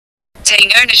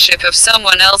taking ownership of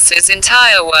someone else's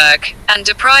entire work, and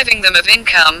depriving them of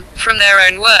income from their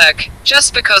own work,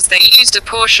 just because they used a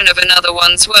portion of another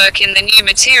one's work in the new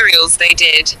materials they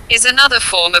did, is another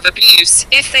form of abuse,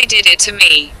 if they did it to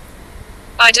me.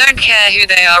 I don't care who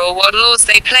they are or what laws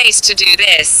they place to do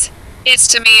this. It's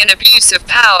to me an abuse of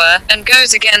power, and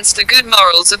goes against the good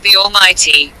morals of the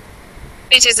Almighty.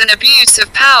 It is an abuse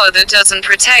of power that doesn't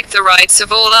protect the rights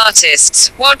of all artists.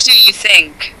 What do you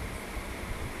think?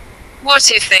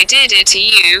 What if they did it to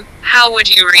you? How would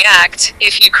you react?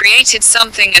 If you created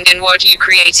something and in what you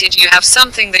created you have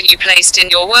something that you placed in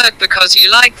your work because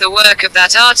you liked the work of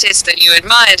that artist that you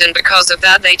admired, and because of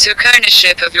that they took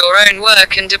ownership of your own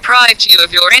work and deprived you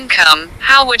of your income,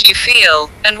 how would you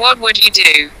feel, and what would you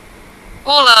do?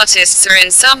 All artists are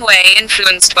in some way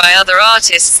influenced by other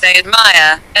artists they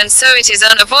admire, and so it is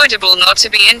unavoidable not to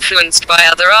be influenced by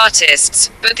other artists,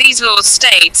 but these laws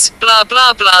states, blah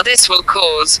blah blah, this will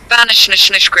cause,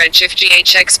 banishnishgreg if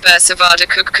ghx persevada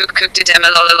cook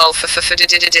didemlololol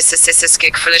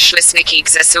fafafadidididisasisaskik flishlisnikik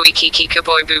zesawikikika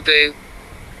boy boo boo.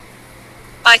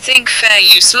 I think fair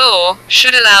use law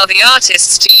should allow the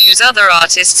artists to use other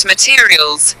artists'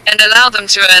 materials, and allow them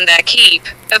to earn their keep,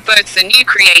 of both the new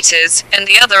creators, and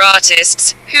the other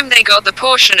artists, whom they got the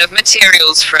portion of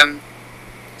materials from.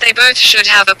 They both should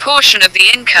have a portion of the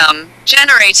income,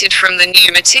 generated from the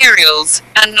new materials,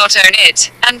 and not own it,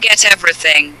 and get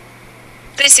everything.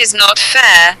 This is not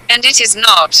fair, and it is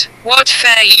not what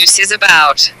fair use is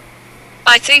about.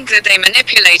 I think that they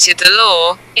manipulated the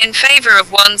law, in favor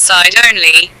of one side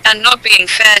only, and not being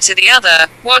fair to the other.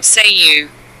 What say you?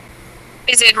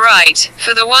 Is it right,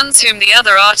 for the ones whom the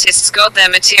other artists got their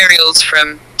materials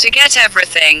from, to get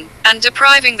everything, and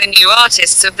depriving the new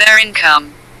artists of their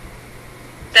income?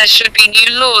 There should be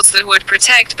new laws that would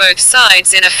protect both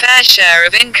sides in a fair share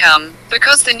of income,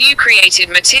 because the new created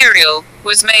material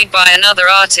was made by another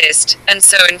artist, and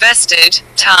so invested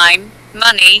time,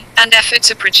 money, and effort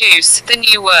to produce the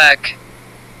new work.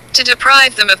 To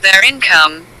deprive them of their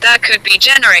income that could be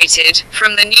generated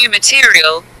from the new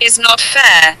material is not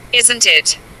fair, isn't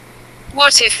it? –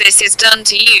 What if this is done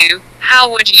to you?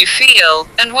 How would you feel,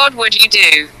 and what would you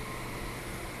do?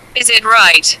 Is it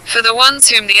right, for the ones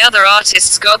whom the other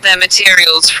artists got their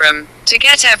materials from, to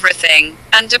get everything,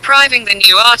 and depriving the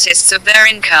new artists of their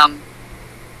income?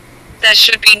 There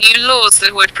should be new laws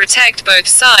that would protect both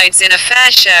sides in a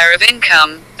fair share of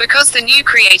income, because the new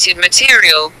created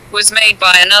material was made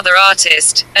by another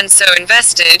artist, and so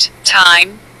invested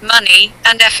time, money,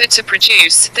 and effort to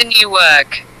produce the new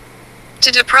work.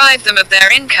 To deprive them of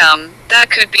their income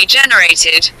that could be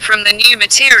generated from the new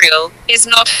material is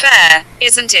not fair,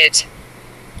 isn't it?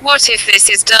 What if this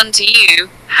is done to you?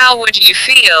 How would you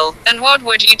feel, and what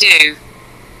would you do?